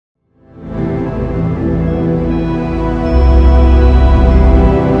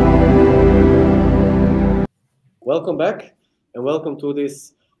Welcome back, and welcome to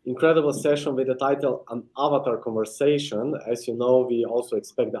this incredible session with the title An Avatar Conversation. As you know, we also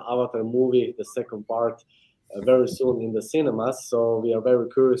expect the Avatar movie, the second part, very soon in the cinemas. So we are very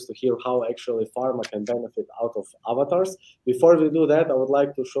curious to hear how actually Pharma can benefit out of avatars. Before we do that, I would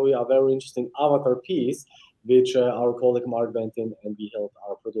like to show you a very interesting avatar piece, which our colleague Mark Benthin and Beheld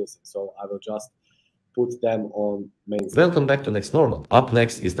are producing. So I will just put them on main stage. Welcome back to Next Normal. Up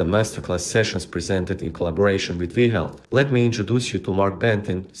next is the Masterclass sessions presented in collaboration with Beheld. Let me introduce you to Mark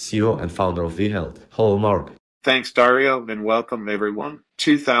Benthin, CEO and founder of Beheld. Hello, Mark. Thanks, Dario, and welcome everyone.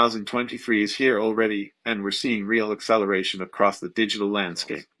 2023 is here already, and we're seeing real acceleration across the digital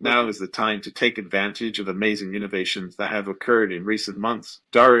landscape. Now is the time to take advantage of amazing innovations that have occurred in recent months.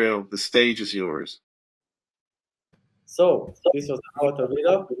 Dario, the stage is yours. So, this was the avatar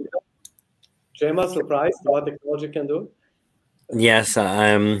video. Gemma, surprised what technology can do? Yes,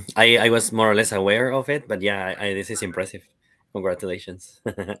 I was more or less aware of it, but yeah, this is impressive. Congratulations.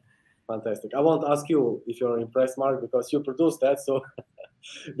 Fantastic. I won't ask you if you're impressed, Mark, because you produced that, so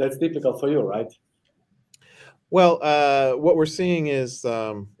that's typical for you, right? Well, what we're seeing is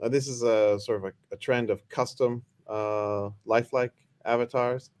this is a sort of a trend of custom lifelike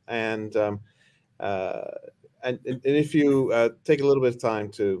avatars, and if you take a little bit of time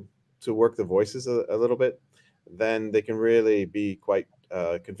to work the voices a little bit, then they can really be quite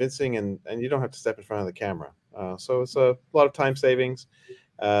convincing, and you don't have to step in front of the camera. So it's a lot of time savings,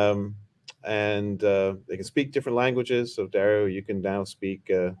 and they can speak different languages. So Dario, you can now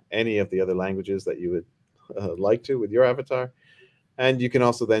speak any of the other languages that you would like to with your avatar, and you can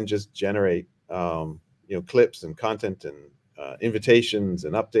also then just generate clips and content and invitations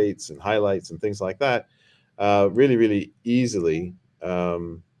and updates and highlights and things like that really easily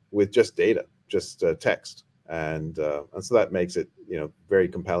with just data, just text, and so that makes it very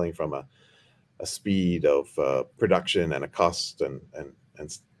compelling from a speed of production and a cost and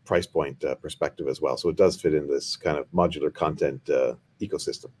price point perspective as well. So it does fit in this kind of modular content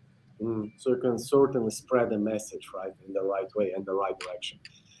ecosystem. So you can certainly spread the message right in the right way and the right direction.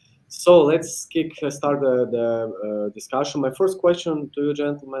 So let's start the discussion. My first question to you,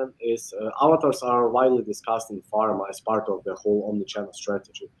 gentlemen, is avatars are widely discussed in pharma as part of the whole omnichannel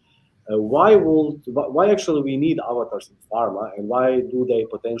strategy. Why actually we need avatars in pharma, and why do they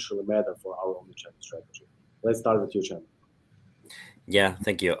potentially matter for our omnichannel strategy? Let's start with you, Chen. Yeah,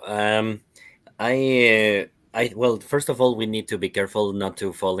 thank you. Well, first of all, we need to be careful not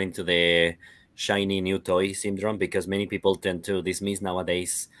to fall into the shiny new toy syndrome, because many people tend to dismiss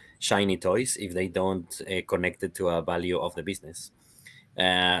nowadays shiny toys if they don't connect it to a value of the business.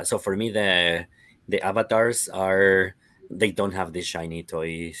 So for me, the avatars they don't have this shiny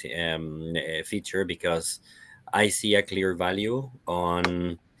toy feature, because I see a clear value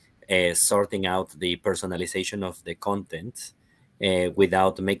on sorting out the personalization of the content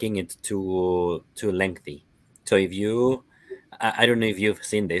without making it too lengthy. So if you, I don't know if you've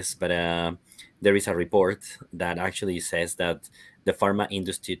seen this, but there is a report that actually says that the pharma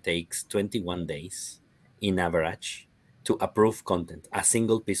industry takes 21 days in average to approve content, a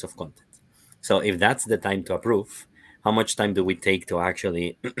single piece of content. So if that's the time to approve, how much time do we take to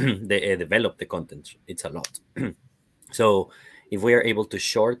actually develop the content? It's a lot. So if we are able to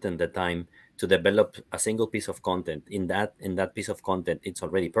shorten the time to develop a single piece of content, in that piece of content, it's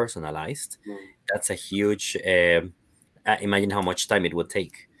already personalized. That's a huge, imagine how much time it would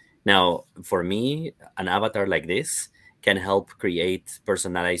take. Now, for me, an avatar like this can help create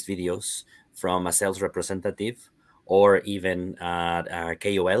personalized videos from a sales representative, or even a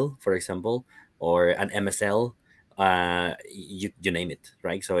KOL, for example, or an MSL, you name it,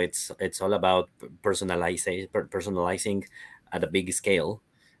 right? So it's all about personalizing at a big scale,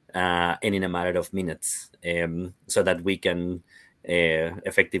 and in a matter of minutes, so that we can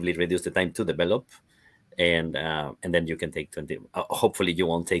effectively reduce the time to develop, and then you can take 20. Hopefully, you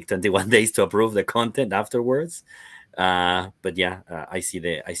won't take 21 days to approve the content afterwards. But yeah, I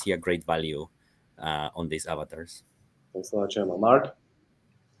see a great value on these avatars. Thanks a lot, Gemma. Mark?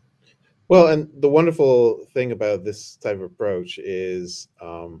 Well, and the wonderful thing about this type of approach is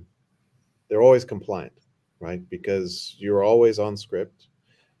they're always compliant, right? Because you're always on script.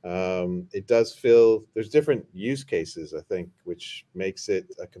 It does feel, there's different use cases, I think, which makes it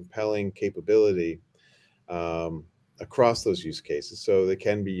a compelling capability across those use cases. So they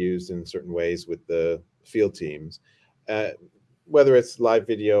can be used in certain ways with the field teams. Whether it's live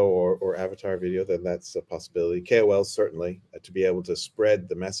video or avatar video, then that's a possibility. KOLs, certainly, to be able to spread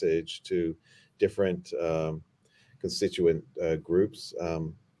the message to different constituent groups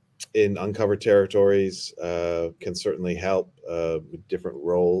in uncovered territories can certainly help with different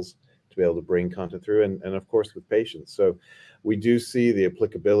roles. to be able to bring content through, and of course with patients. So we do see the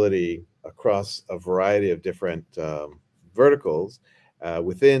applicability across a variety of different verticals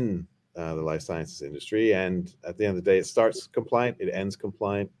within the life sciences industry. And at the end of the day, it starts compliant, it ends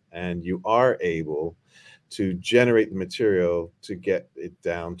compliant, and you are able to generate the material to get it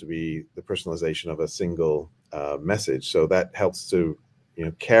down to be the personalization of a single message. So that helps to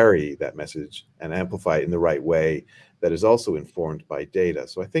carry that message and amplify it in the right way that is also informed by data.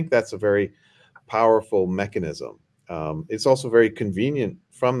 So I think that's a very powerful mechanism. It's also very convenient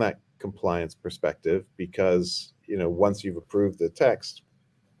from that compliance perspective, because once you've approved the text,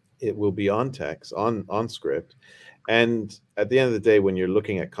 it will be on text, on script. And at the end of the day, when you're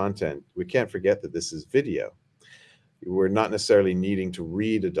looking at content, we can't forget that this is video. We're not necessarily needing to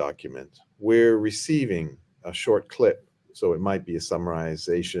read a document. We're receiving a short clip. So it might be a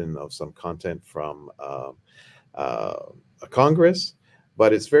summarization of some content from a congress,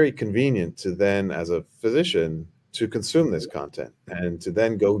 but it's very convenient to then, as a physician, to consume this content and to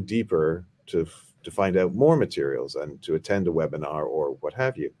then go deeper to find out more materials and to attend a webinar or what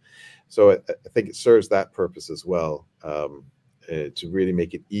have you. So I think it serves that purpose as well, to really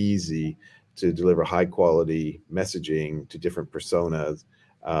make it easy to deliver high quality messaging to different personas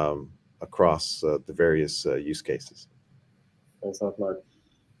across the various use cases. Thanks a lot, Mark.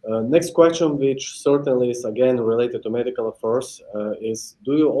 Next question, which certainly is again related to medical affairs, is: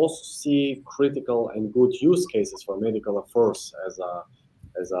 do you also see critical and good use cases for medical affairs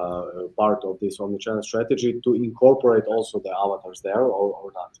as a part of this omnichannel strategy to incorporate also the avatars there,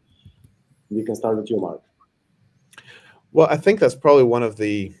 or not? We can start with you, Mark. Well, I think that's probably one of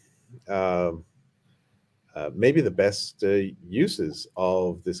the maybe the best uses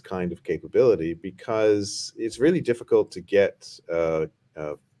of this kind of capability, because it's really difficult to get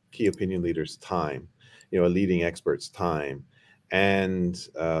key opinion leaders' time, a leading expert's time, and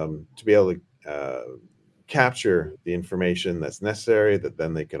to be able to capture the information that's necessary, that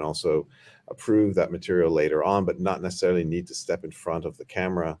then they can also approve that material later on, but not necessarily need to step in front of the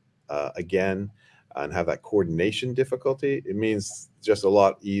camera again and have that coordination difficulty. It means just a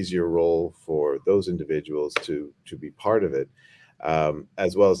lot easier role for those individuals to be part of it,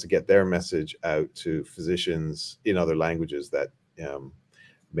 as well as to get their message out to physicians in other languages that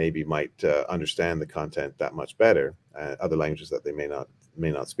maybe might understand the content that much better, other languages that they may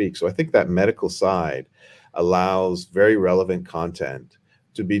not speak. So I think that medical side allows very relevant content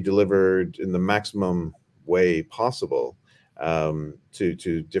to be delivered in the maximum way possible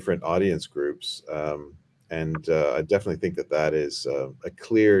to different audience groups. And I definitely think that is a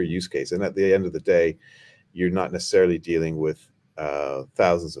clear use case. And at the end of the day, you're not necessarily dealing with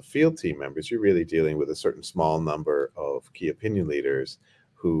thousands of field team members. You're really dealing with a certain small number of key opinion leaders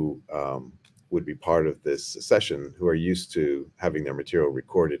who would be part of this session, who are used to having their material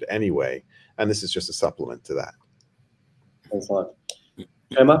recorded anyway. And this is just a supplement to that. Thanks a lot.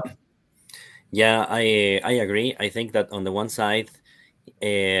 Emma? Yeah, I agree. I think that on the one side,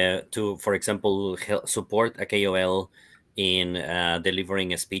 to, for example, support a KOL in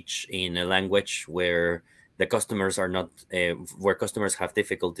delivering a speech in a language where the customers are not, where customers have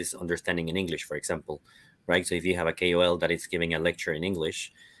difficulties understanding in English, for example, right? So if you have a KOL that is giving a lecture in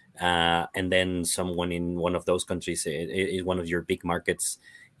English, and then someone in one of those countries, in one of your big markets,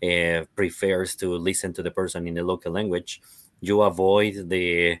 prefers to listen to the person in the local language, you avoid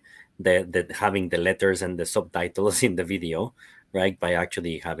the having the letters and the subtitles in the video, right? By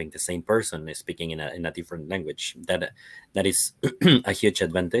actually having the same person speaking in a different language. That is a huge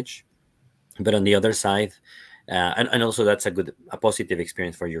advantage. But on the other side, and also that's a positive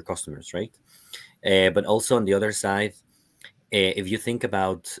experience for your customers, right? But also on the other side, if you think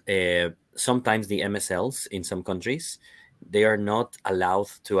about sometimes the MSLs in some countries, they are not allowed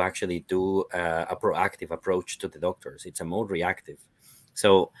to actually do a proactive approach to the doctors. It's a more reactive.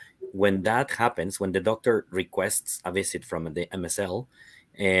 So when that happens, when the doctor requests a visit from the MSL,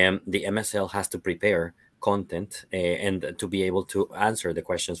 the MSL has to prepare content and to be able to answer the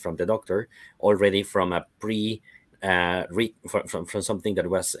questions from the doctor already from a from something that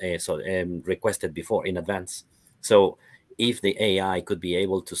was requested before in advance. So if the AI could be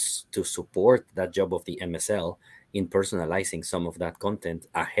able to support that job of the MSL in personalizing some of that content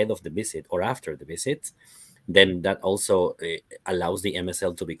ahead of the visit or after the visit, then that also allows the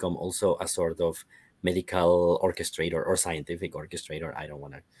MSL to become also a sort of medical orchestrator or scientific orchestrator. I don't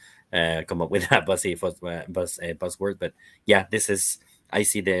want to come up with that buzzword, but yeah, this is, I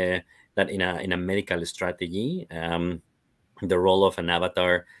see that in a medical strategy, the role of an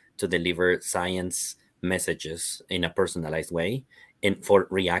avatar to deliver science messages in a personalized way and for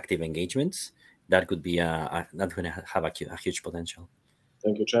reactive engagements, that could be that's going to have a huge potential.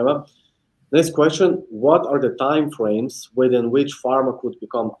 Thank you, Chema. Next question, what are the time frames within which pharma could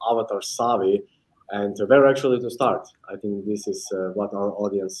become avatar savvy, and where actually to start? I think this is what our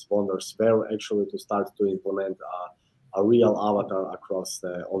audience wonders, where actually to start to implement a real avatar across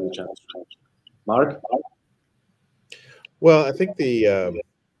the omnichannel. Mark? Well, I think the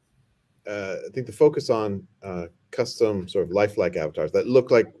focus on custom sort of lifelike avatars that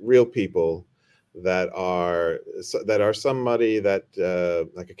look like real people, that are somebody that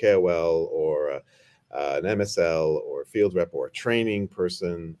like a KOL or an MSL or a field rep or a training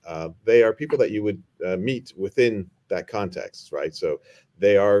person. They are people that you would meet within that context, right? So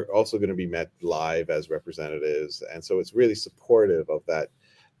they are also going to be met live as representatives, and so it's really supportive of that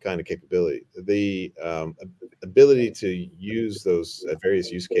kind of capability. The ability to use those various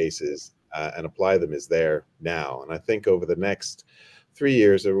use cases and apply them is there now. And I think over the next 3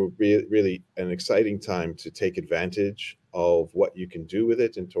 years, there will be really an exciting time to take advantage of what you can do with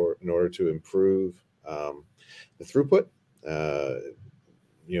it in order to improve the throughput.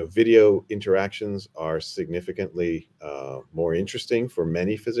 Video interactions are significantly more interesting for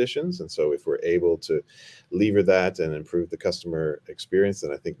many physicians. And so if we're able to lever that and improve the customer experience,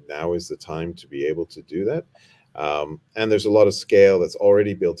 then I think now is the time to be able to do that. And there's a lot of scale that's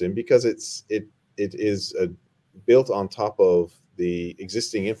already built in because it is built on top of the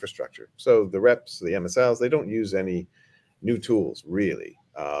existing infrastructure. So the reps, the MSLs, they don't use any new tools really.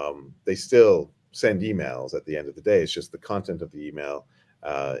 They still send emails at the end of the day. It's just the content of the email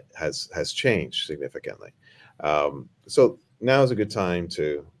has changed significantly. So now is a good time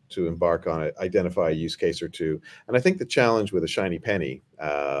to embark on it, identify a use case or two. And I think the challenge with a shiny penny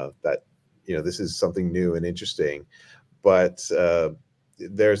that this is something new and interesting, but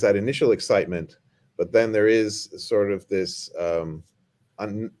there's that initial excitement, but then there is sort of this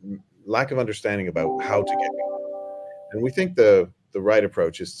lack of understanding about how to get it. And we think the right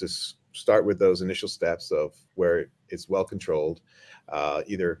approach is to start with those initial steps of where it's well controlled,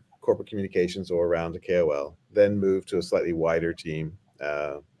 either corporate communications or around a KOL, then move to a slightly wider team,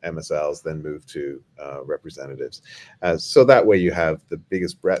 MSLs, then move to representatives. So that way you have the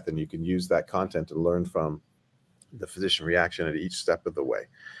biggest breadth and you can use that content to learn from the physician reaction at each step of the way.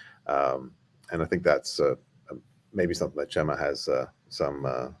 And I think that's maybe something that Chema has some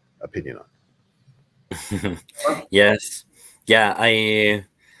opinion on. Yes. Yeah, I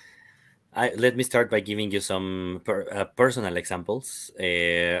let me start by giving you some personal examples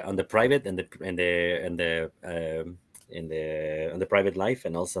on the private and the private life,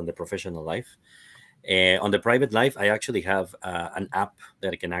 and also on the professional life. On the private life, I actually have an app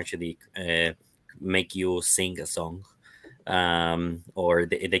that can actually make you sing a song, or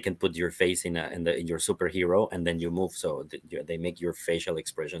they can put your face in your superhero, and then you move. So they make your facial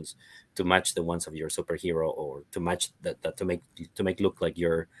expressions to match the ones of your superhero, or to match that to make look like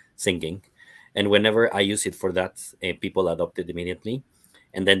you're singing. And whenever I use it for that, people adopt it immediately,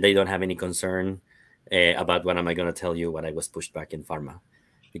 and then they don't have any concern about what am I going to tell you when I was pushed back in pharma,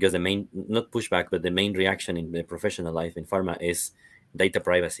 because the main, not pushback, but the main reaction in the professional life in pharma is data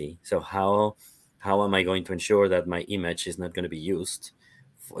privacy. So how am I going to ensure that my image is not going to be used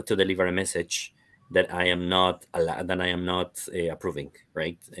to deliver a message that I am not approving,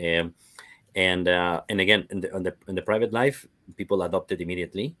 right? And again, in the private life, people adopt it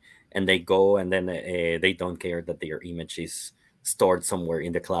immediately, and they go, and then they don't care that their image is stored somewhere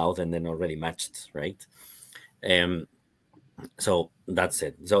in the cloud and then already matched, right? So that's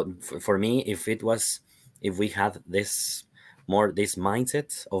it. So for me, if we had this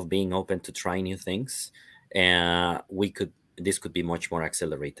mindset of being open to try new things, this could be much more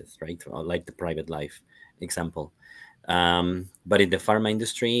accelerated, right? Like the private life example. But in the pharma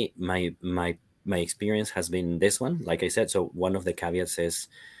industry, my experience has been this one, like I said. So one of the caveats is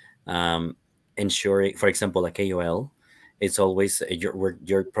ensuring, for example, a KOL. It's always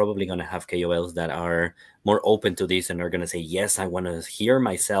you're probably going to have KOLs that are more open to this and are going to say, yes, I want to hear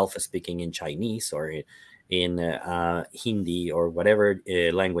myself speaking in Chinese or in Hindi or whatever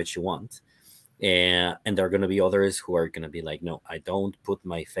language you want. And there are going to be others who are going to be like, no, I don't put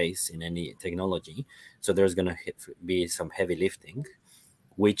my face in any technology. So there's going to be some heavy lifting,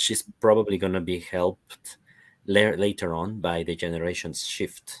 which is probably going to be helped later on by the generations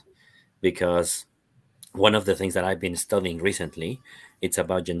shift. Because one of the things that I've been studying recently, it's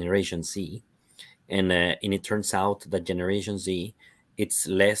about Generation Z. And it turns out that Generation Z, it's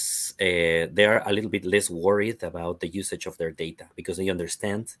less, they're a little bit less worried about the usage of their data, because they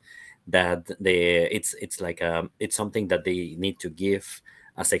understand that it's something that they need to give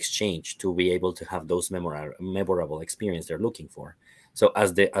as exchange to be able to have those memorable experience they're looking for. So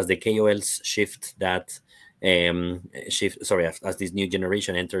as the KOLs shift that shift. Sorry, as this new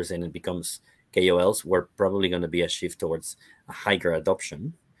generation enters and it becomes KOLs, we're probably going to be a shift towards a higher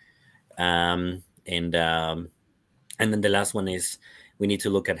adoption. And then the last one is we need to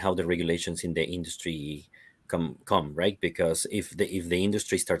look at how the regulations in the industry come right, because if the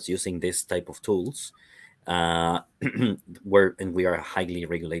industry starts using this type of tools, we are a highly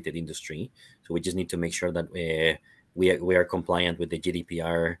regulated industry, so we just need to make sure that we are compliant with the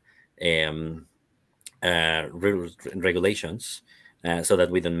GDPR rules and regulations, so that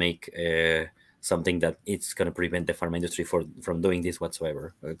we don't make something that it's going to prevent the pharma industry from doing this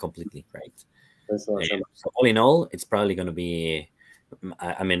whatsoever completely, right? So all in all, it's probably going to be,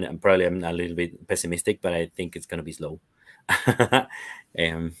 I mean, I'm a little bit pessimistic, but I think it's going to be slow.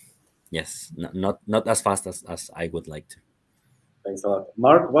 Yes, not as fast as I would like to. Thanks a lot.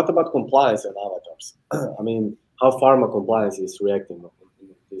 Mark, what about compliance and avatars? I mean, how pharma compliance is reacting in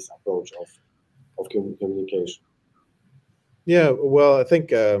this approach of communication? Yeah, well, I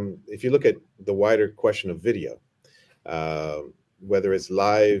think if you look at the wider question of video, whether it's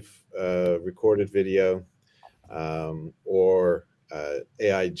live recorded video or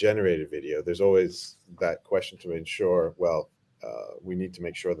AI-generated video, there's always that question to ensure, well, we need to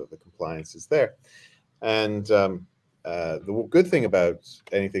make sure that the compliance is there. And the good thing about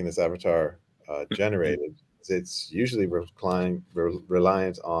anything that's avatar generated is it's usually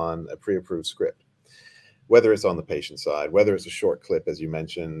reliant on a pre-approved script, whether it's on the patient side, whether it's a short clip, as you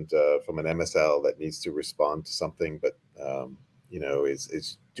mentioned, from an MSL that needs to respond to something, but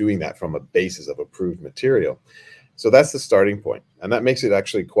is doing that from a basis of approved material. So that's the starting point. And that makes it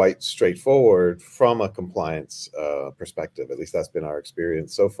actually quite straightforward from a compliance perspective. At least that's been our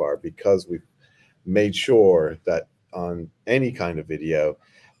experience so far, because we've made sure that on any kind of video,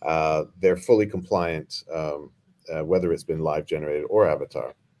 they're fully compliant, whether it's been live generated or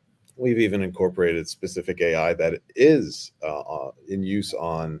avatar. We've even incorporated specific AI that is in use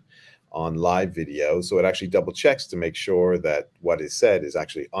on live video, so it actually double checks to make sure that what is said is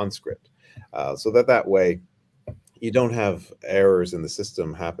actually on script, so that way you don't have errors in the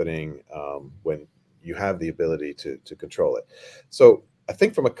system happening when you have the ability to control it. So I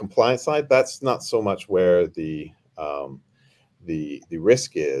think from a compliance side, that's not so much where the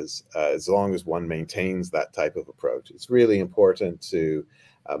risk is, as long as one maintains that type of approach. It's really important to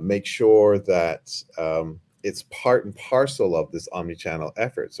make sure that it's part and parcel of this omni-channel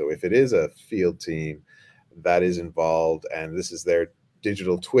effort. So if it is a field team that is involved and this is their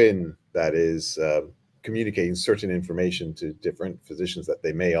digital twin that is communicating certain information to different physicians that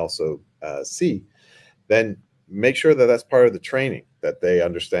they may also see, then make sure that that's part of the training, that they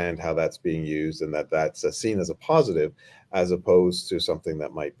understand how that's being used and that that's seen as a positive, as opposed to something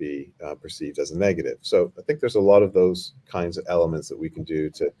that might be perceived as a negative. So I think there's a lot of those kinds of elements that we can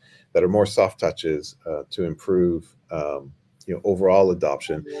do that are more soft touches to improve overall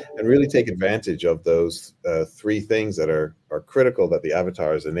adoption, and really take advantage of those three things that are critical that the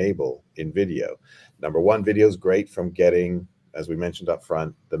avatars enable in video. Number one, video is great from getting, as we mentioned up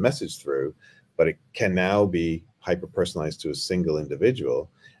front, the message through, but it can now be hyper-personalized to a single individual,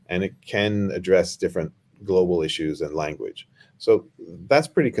 and it can address different global issues and language. So that's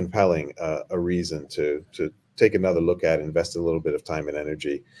pretty compelling, a reason to take another look at, invest a little bit of time and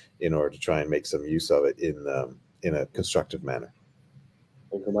energy in order to try and make some use of it in a constructive manner.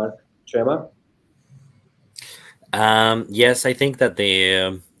 Thank you, Mark. Chema? Yes, I think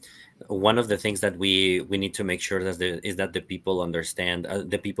that one of the things that we need to make sure is that the people understand,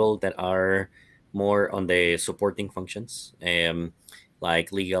 the people that are more on the supporting functions,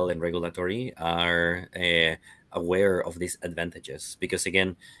 like legal and regulatory, are aware of these advantages, because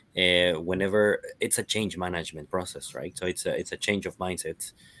again, whenever it's a change management process, right? So it's a change of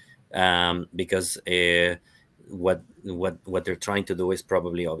mindset, because what they're trying to do is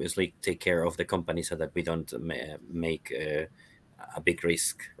probably obviously take care of the company so that we don't make a big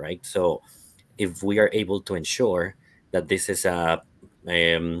risk, right? So if we are able to ensure that this is a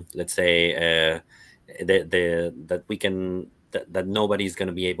let's say that we can that nobody's going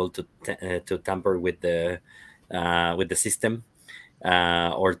to be able to tamper with the system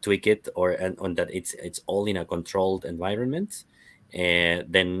or tweak it, or and that it's all in a controlled environment,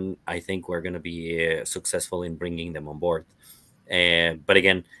 then I think we're going to be successful in bringing them on board. But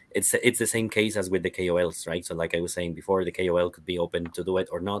again, it's the same case as with the KOLs, right? So like I was saying before, the KOL could be open to do it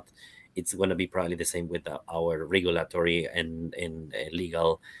or not. It's going to be probably the same with our regulatory and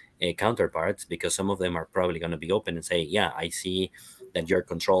legal counterparts, because some of them are probably going to be open and say, yeah, I see that you're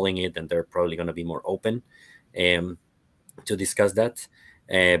controlling it, and they're probably going to be more open to discuss that.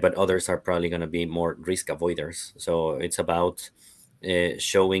 But others are probably going to be more risk avoiders. So it's about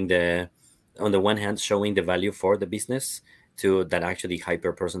showing on the one hand, showing the value for the business, to that actually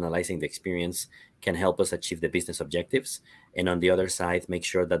hyper personalizing the experience can help us achieve the business objectives, and on the other side, make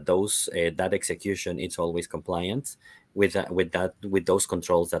sure that those that execution is always compliant with those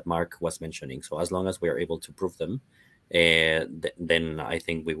controls that Mark was mentioning. So as long as we are able to prove them, then I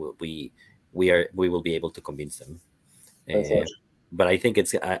think we will be able to convince them. But I think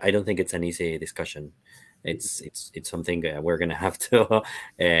I don't think it's an easy discussion. It's something we're gonna have to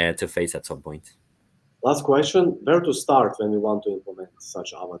face at some point. Last question: where to start when we want to implement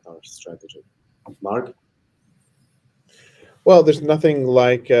such avatar strategy? Mark? Well, there's nothing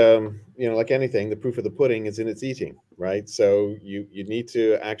like like anything. The proof of the pudding is in its eating, right? So you need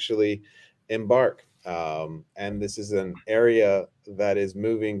to actually embark, and this is an area that is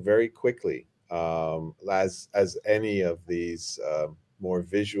moving very quickly, as any of these more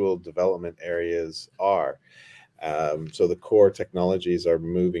visual development areas are. So the core technologies are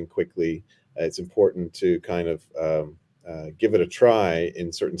moving quickly. It's important to kind of give it a try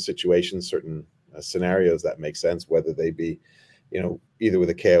in certain situations, certain scenarios that make sense, whether they be, either with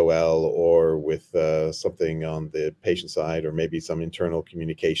a KOL or with something on the patient side, or maybe some internal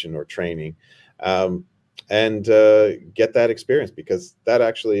communication or training, and get that experience, because that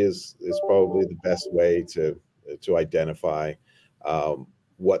actually is probably the best way to identify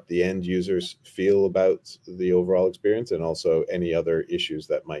what the end users feel about the overall experience, and also any other issues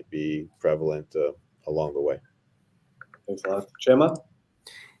that might be prevalent along the way. Thanks a lot. Chema?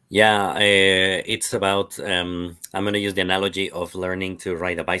 Yeah, it's about, I'm going to use the analogy of learning to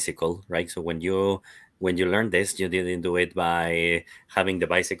ride a bicycle, right? So when you learn this, you didn't do it by having the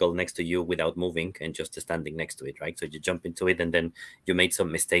bicycle next to you without moving and just standing next to it, right? So you jump into it, and then you made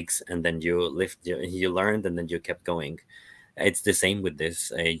some mistakes, and then you learned, and then you kept going. It's the same with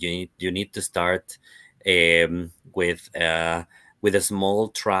this. You need to start with a small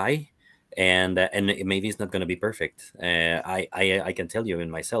try, and maybe it's not going to be perfect. I can tell you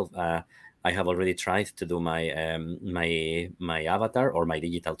in myself, I have already tried to do my my avatar, or my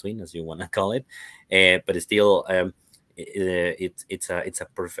digital twin, as you want to call it, but it's still it's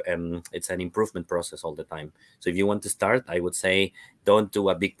an improvement process all the time. So if you want to start, I would say don't do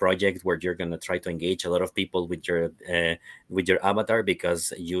a big project where you're going to try to engage a lot of people with your avatar,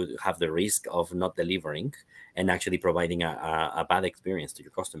 because you have the risk of not delivering and actually providing a bad experience to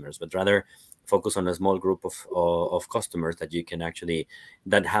your customers, but rather focus on a small group of customers that you can actually,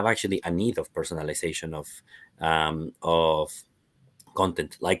 that have actually a need of personalization of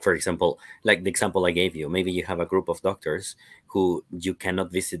content. Like, for example, like the example I gave you, maybe you have a group of doctors who you cannot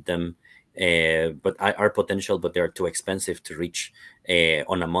visit them, but are potential, but they're too expensive to reach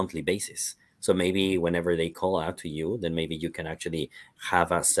on a monthly basis. So maybe whenever they call out to you, then maybe you can actually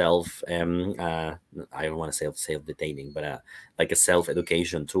have a self, I don't want to say self-detailing, but like a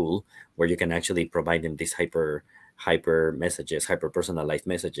self-education tool where you can actually provide them these hyper messages, hyper personalized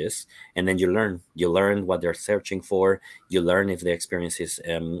messages, and then you learn what they're searching for. You learn if the experience is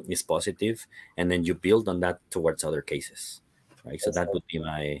positive, and then you build on that towards other cases, right? So that would be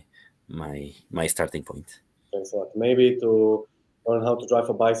my starting point. Thanks a lot. Maybe to learn how to drive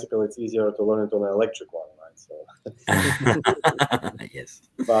a bicycle, it's easier to learn it on an electric one, right? So yes.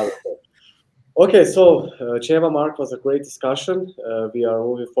 Okay, so Chema, Mark, was a great discussion. We are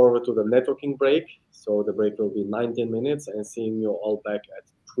moving forward to the networking break. So the break will be 19 minutes, and seeing you all back at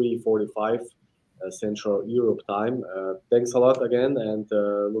 3:45 Central Europe time. Thanks a lot again, and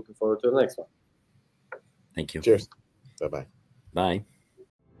looking forward to the next one. Thank you. Cheers. Bye-bye. Bye.